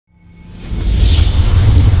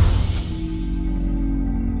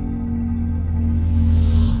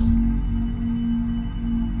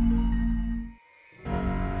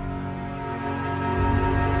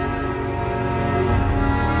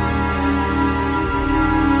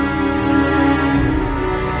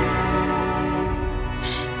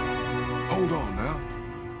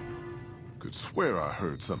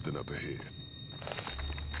heard something up ahead.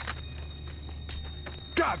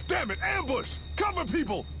 God damn it! Ambush! Cover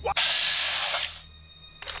people! Watch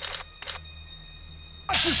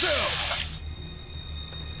yourselves!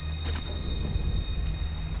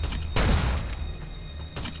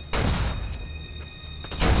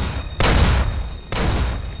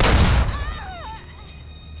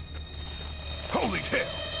 Holy hell!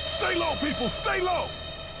 Stay low, people! Stay low!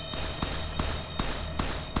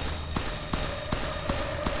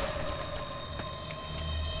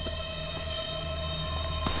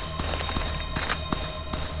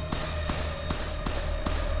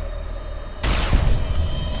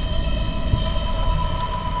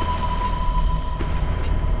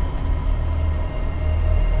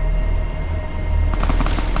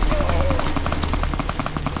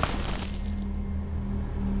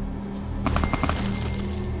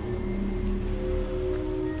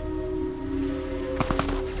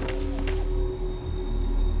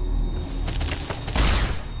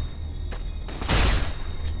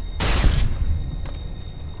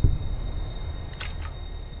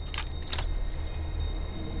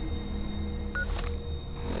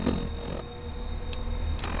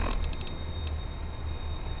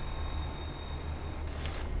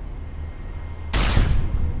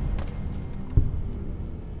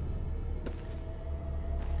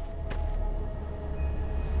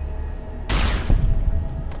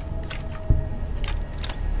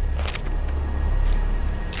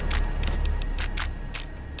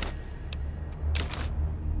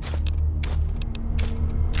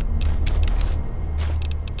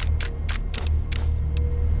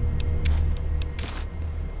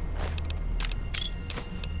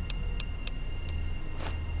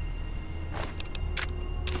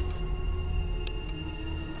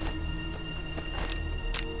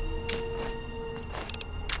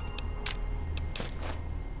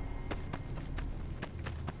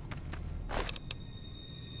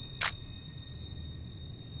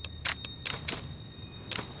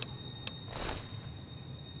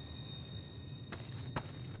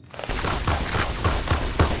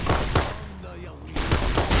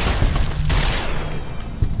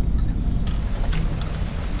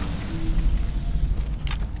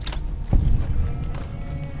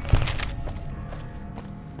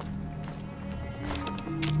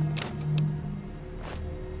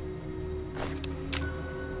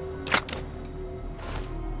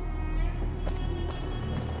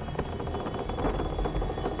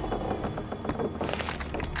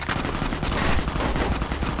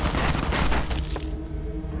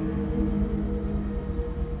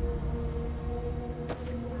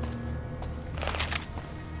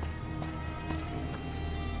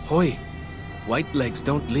 Hoy, Whitelegs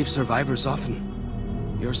don't leave survivors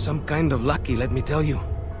often. You're some kind of lucky, let me tell you.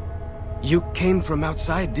 You came from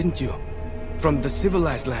outside, didn't you? From the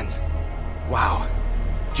civilized lands. Wow.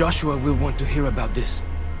 Joshua will want to hear about this.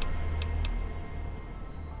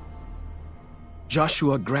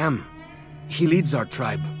 Joshua Graham. He leads our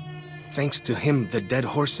tribe. Thanks to him, the dead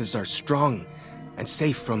horses are strong and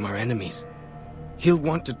safe from our enemies. He'll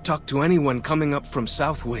want to talk to anyone coming up from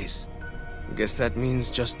Southways. Guess that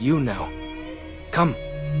means just you now. Come,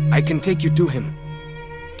 I can take you to him.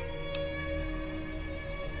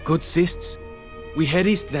 Good Sists. We head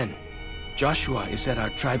east then. Joshua is at our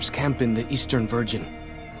tribe's camp in the Eastern Virgin.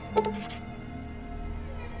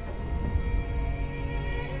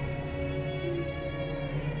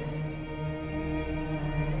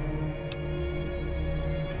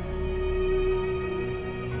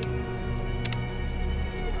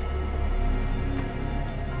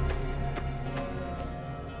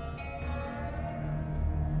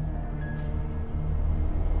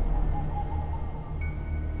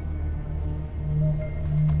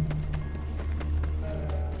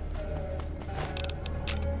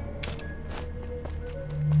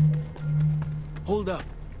 Hold up.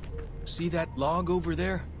 See that log over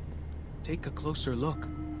there? Take a closer look.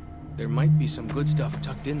 There might be some good stuff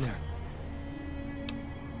tucked in there.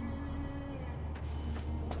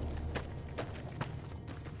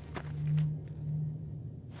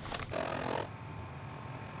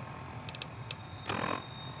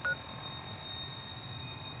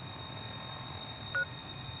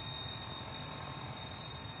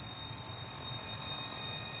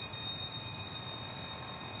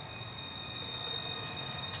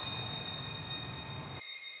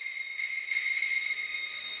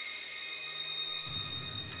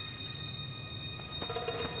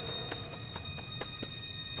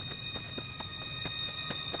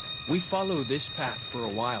 We follow this path for a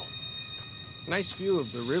while. Nice view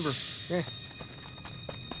of the river.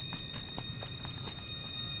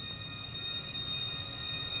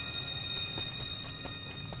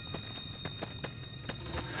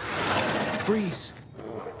 Freeze.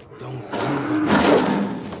 Don't move.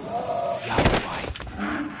 Yahweh.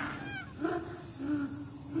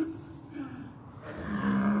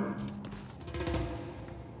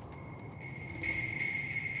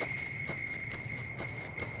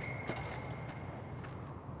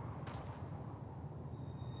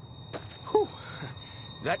 Whew.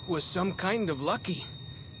 That was some kind of lucky.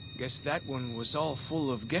 Guess that one was all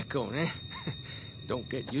full of gecko, eh? Don't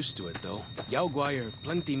get used to it, though. Yaoguai are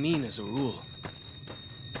plenty mean as a rule.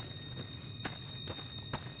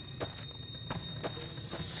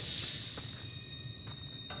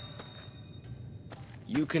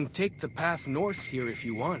 You can take the path north here if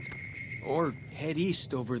you want, or head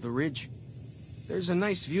east over the ridge. There's a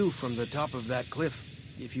nice view from the top of that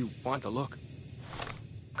cliff, if you want to look.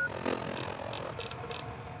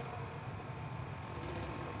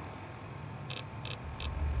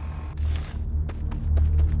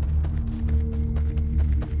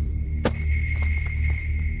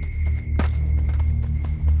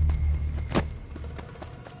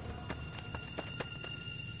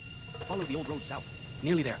 Follow the old road south.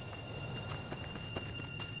 Nearly there.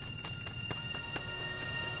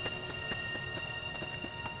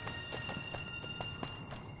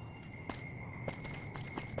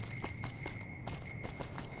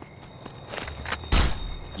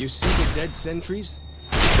 You see the dead sentries?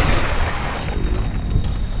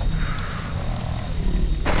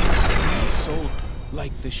 His soul,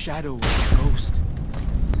 like the shadow of a ghost.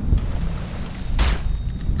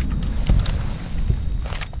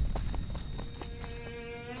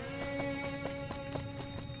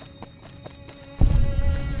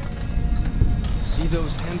 See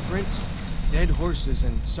those handprints? Dead horses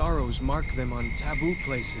and sorrows mark them on taboo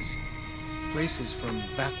places. Places from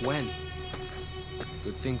back when.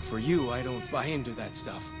 Good thing for you, I don't buy into that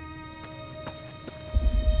stuff.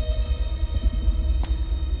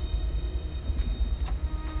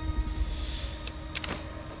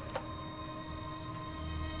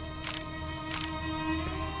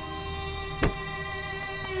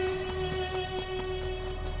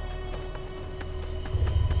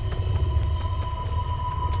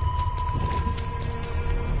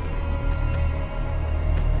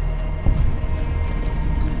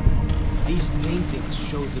 These paintings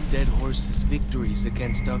show the dead horses' victories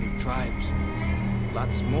against other tribes.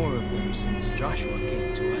 Lots more of them since Joshua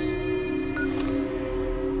came to us.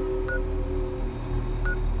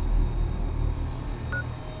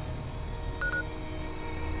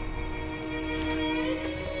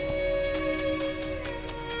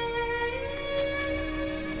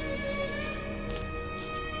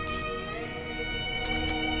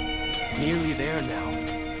 Nearly there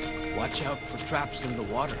now. Watch out for traps in the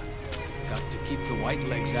water. Got to keep the white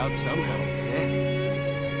legs out somehow, eh?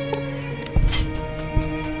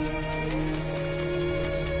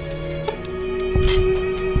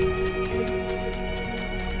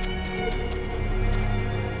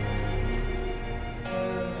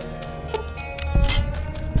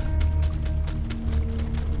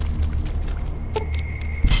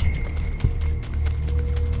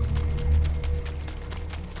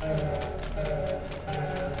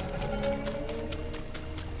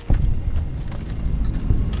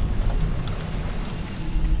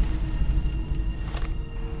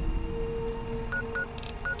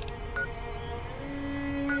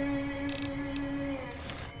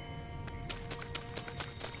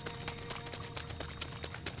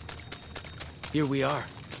 Here we are.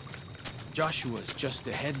 Joshua's just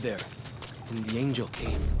ahead there, in the Angel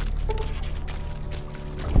Cave.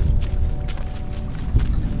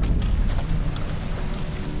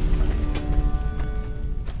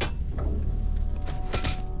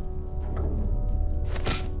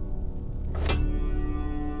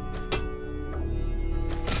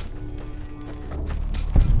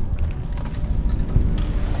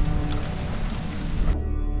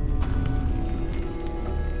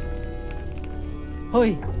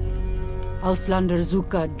 Hoi, Auslander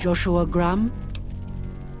Zuka Joshua Graham.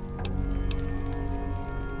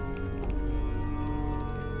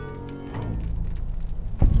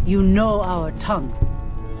 You know our tongue.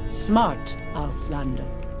 Smart, Auslander.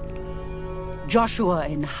 Joshua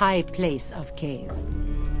in high place of cave.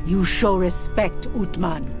 You show respect,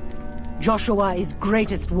 Utman. Joshua is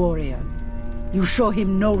greatest warrior. You show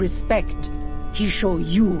him no respect. He show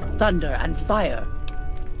you thunder and fire.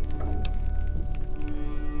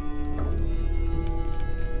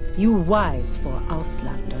 You wise for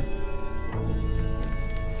Auslander.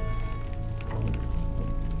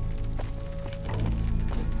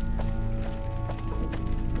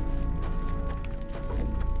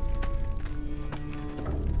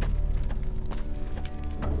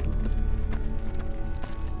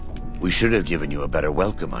 We We should have given you a better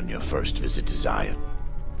welcome on your first visit to Zion.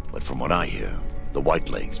 But from what I hear, the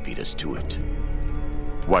Whitelegs beat us to it.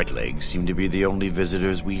 Whitelegs seem to be the only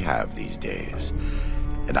visitors we have these days,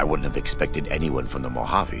 and I wouldn't have expected anyone from the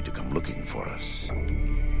Mojave to come looking for us.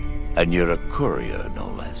 And you're a courier, no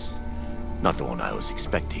less. Not the one I was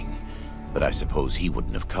expecting, but I suppose he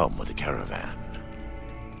wouldn't have come with a caravan.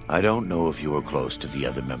 I don't know if you were close to the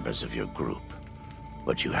other members of your group,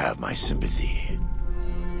 but you have my sympathy.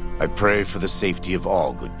 I pray for the safety of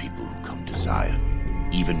all good people who come to Zion,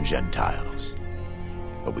 even Gentiles.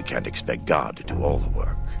 But we can't expect God to do all the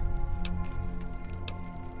work.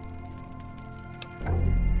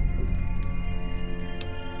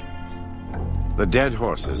 The Dead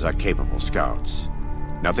Horses are capable scouts.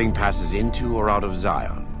 Nothing passes into or out of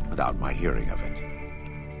Zion without my hearing of it.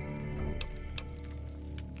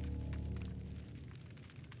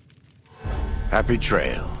 Happy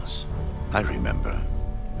trails. I remember.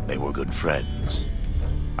 They were good friends.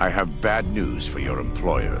 I have bad news for your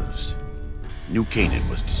employers. New Canaan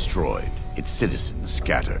was destroyed, its citizens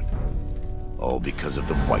scattered. All because of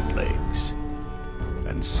the Whitelegs.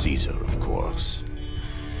 And Caesar, of course.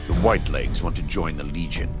 The Whitelegs want to join the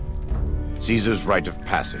Legion. Caesar's rite of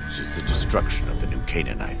passage is the destruction of the New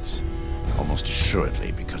Canaanites, almost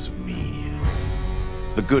assuredly because of me.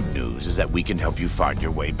 The good news is that we can help you find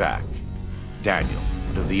your way back. Daniel,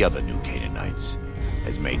 one of the other New Canaanites,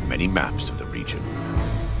 has made many maps of the region.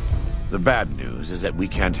 The bad news is that we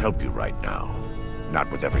can't help you right now,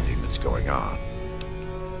 not with everything that's going on.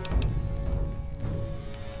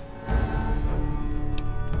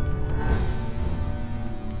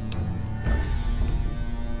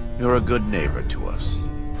 You're a good neighbor to us.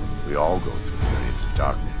 We all go through periods of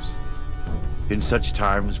darkness. In such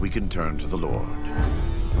times, we can turn to the Lord,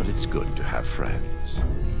 but it's good to have friends.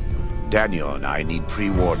 Daniel and I need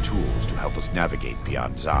pre-war tools to help us navigate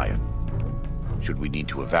beyond Zion. Should we need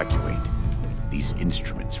to evacuate, these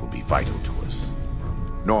instruments will be vital to us.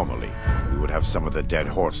 Normally, we would have some of the Dead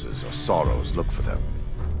Horses or Sorrows look for them.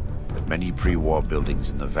 But many pre-war buildings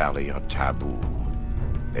in the valley are taboo.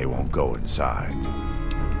 They won't go inside.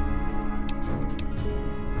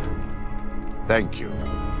 Thank you.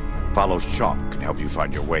 Follows Chalk can help you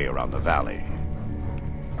find your way around the valley.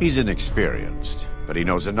 He's inexperienced, but he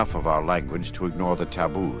knows enough of our language to ignore the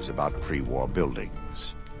taboos about pre-war buildings.